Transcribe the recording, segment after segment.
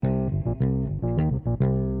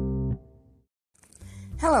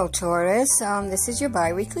Hello, Taurus. This is your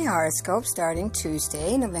bi-weekly horoscope starting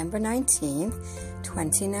Tuesday, November 19th,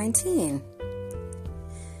 2019.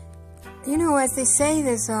 You know, as they say,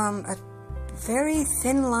 there's a very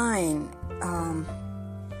thin line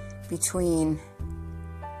between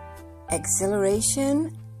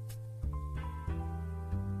exhilaration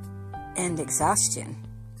and exhaustion.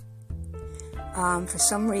 For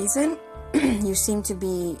some reason, you seem to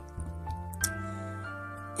be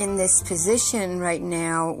in this position right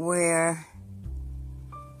now where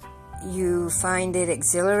you find it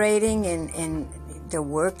exhilarating in the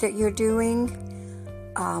work that you're doing,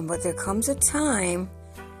 but there comes a time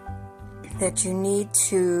that you need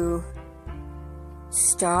to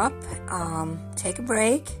stop, take a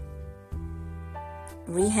break,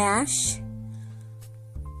 rehash.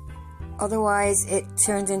 Otherwise it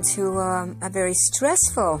turns into a very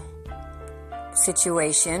stressful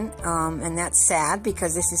situation, and that's sad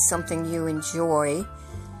because this is something you enjoy.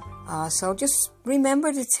 So just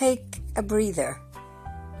remember to take a breather.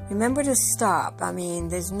 Remember to stop. I mean,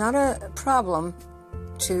 there's not a problem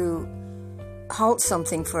to halt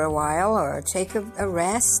something for a while or take a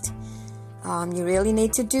rest. You really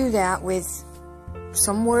need to do that with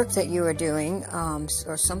some work that you are doing,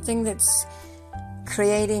 or something that's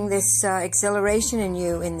creating this exhilaration in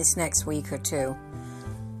you in this next week or two.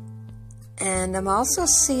 And I'm also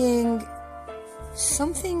seeing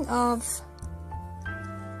something of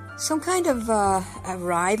some kind of a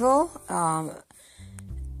rival.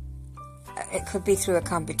 It could be through a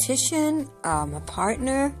competition, a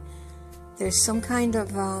partner. There's some kind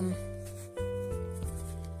of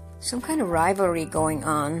rivalry going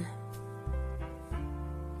on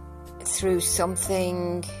through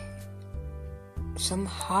something, some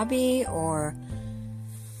hobby, or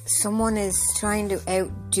someone is trying to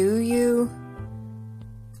outdo you,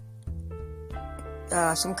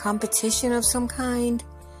 some competition of some kind.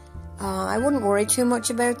 I wouldn't worry too much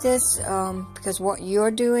about this, because what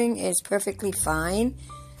you're doing is perfectly fine.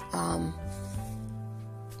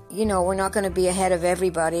 You know, we're not going to be ahead of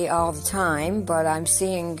everybody all the time, but I'm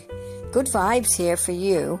seeing good vibes here for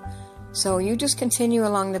you. So you just continue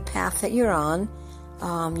along the path that you're on.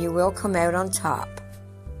 You will come out on top.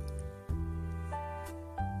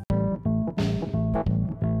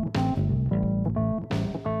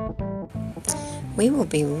 We will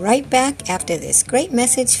be right back after this great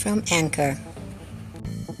message from Anchor.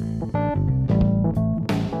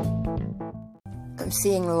 I'm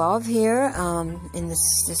seeing love here in the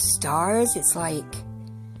stars. It's like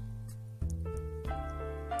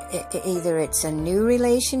either it's a new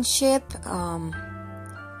relationship,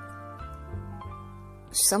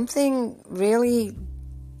 something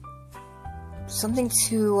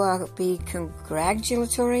to be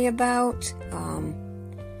congratulatory about.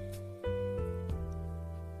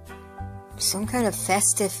 Some kind of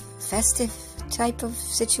festive type of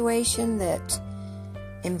situation that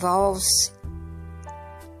involves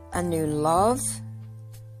a new love,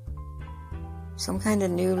 some kind of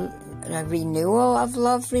new renewal of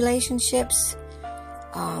love relationships.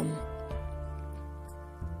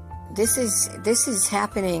 This is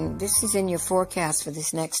happening. This is in your forecast for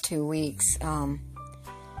this next 2 weeks.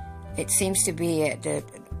 It seems to be at the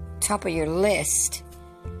top of your list.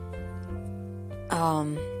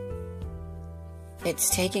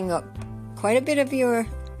 It's taking up quite a bit of your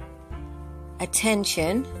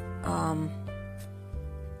attention,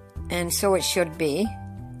 and so it should be.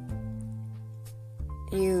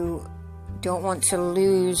 You don't want to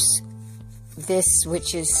lose this,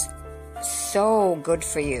 which is so good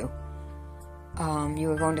for you.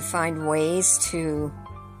 You are going to find ways to,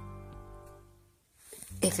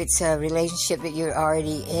 if it's a relationship that you're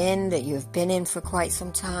already in, that you've been in for quite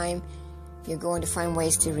some time, you're going to find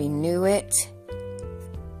ways to renew it.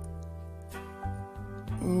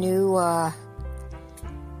 New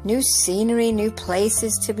scenery, new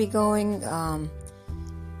places to be going. I'm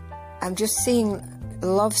just seeing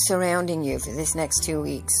love surrounding you for this next 2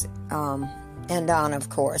 weeks, and on, of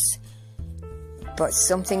course, but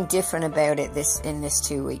something different about it in this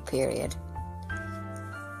 2-week period.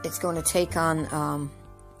 It's going to take on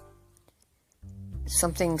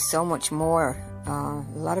something so much more, a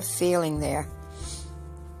lot of feeling there.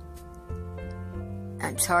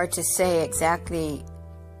 It's hard to say exactly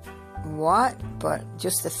what, but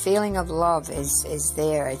just the feeling of love is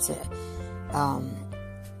there. It's a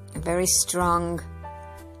very strong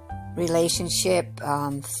relationship.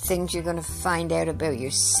 Things you're going to find out about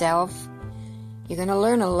yourself. You're going to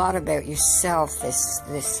learn a lot about yourself this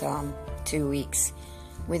 2 weeks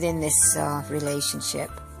within this relationship.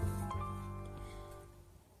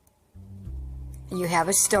 You have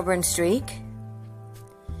a stubborn streak.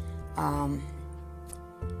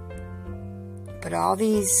 But all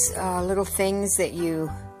these little things that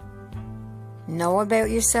you know about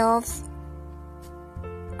yourself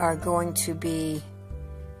are going to be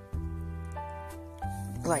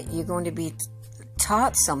like you're going to be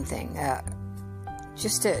taught something,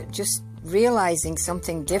 just realizing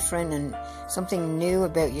something different and something new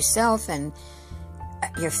about yourself and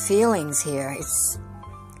your feelings here.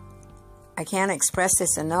 I can't express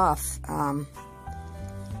this enough.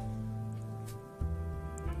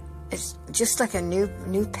 It's just like a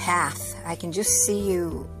new path. I can just see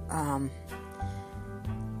you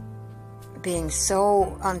being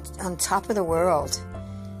so on top of the world.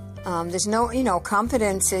 There's no,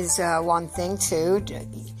 confidence is one thing too.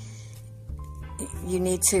 You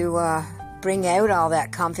need to bring out all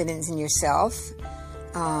that confidence in yourself.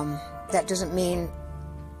 That doesn't mean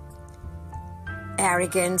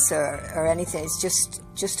arrogance or anything. It's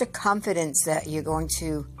just a confidence that you're going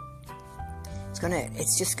to.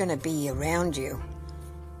 It's just gonna be around you.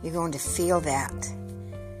 You're going to feel that.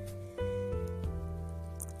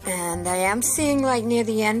 And I am seeing, like, near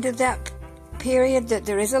the end of that period, that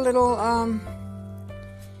there is a little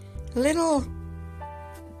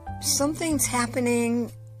something's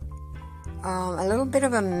happening, a little bit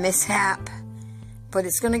of a mishap, but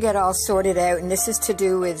it's going to get all sorted out. And this is to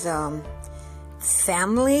do with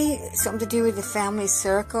family, something to do with the family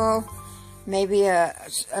circle. Maybe a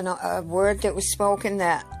word that was spoken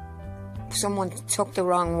that someone took the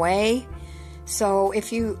wrong way. So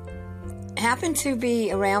if you happen to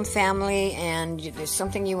be around family and there's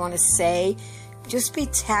something you want to say, just be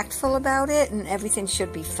tactful about it and everything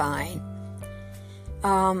should be fine.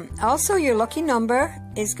 Also, your lucky number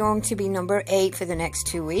is going to be number 8 for the next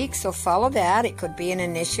 2 weeks, so follow that. It could be an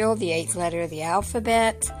initial, the 8th letter of the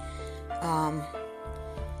alphabet.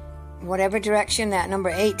 Whatever direction that number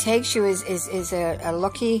 8 takes you is a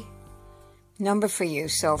lucky number for you,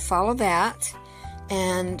 so follow that.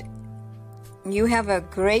 And you have a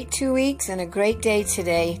great 2 weeks and a great day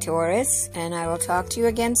today, Taurus, and I will talk to you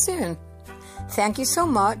again soon. Thank you so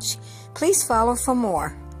much. Please follow for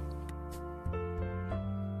more.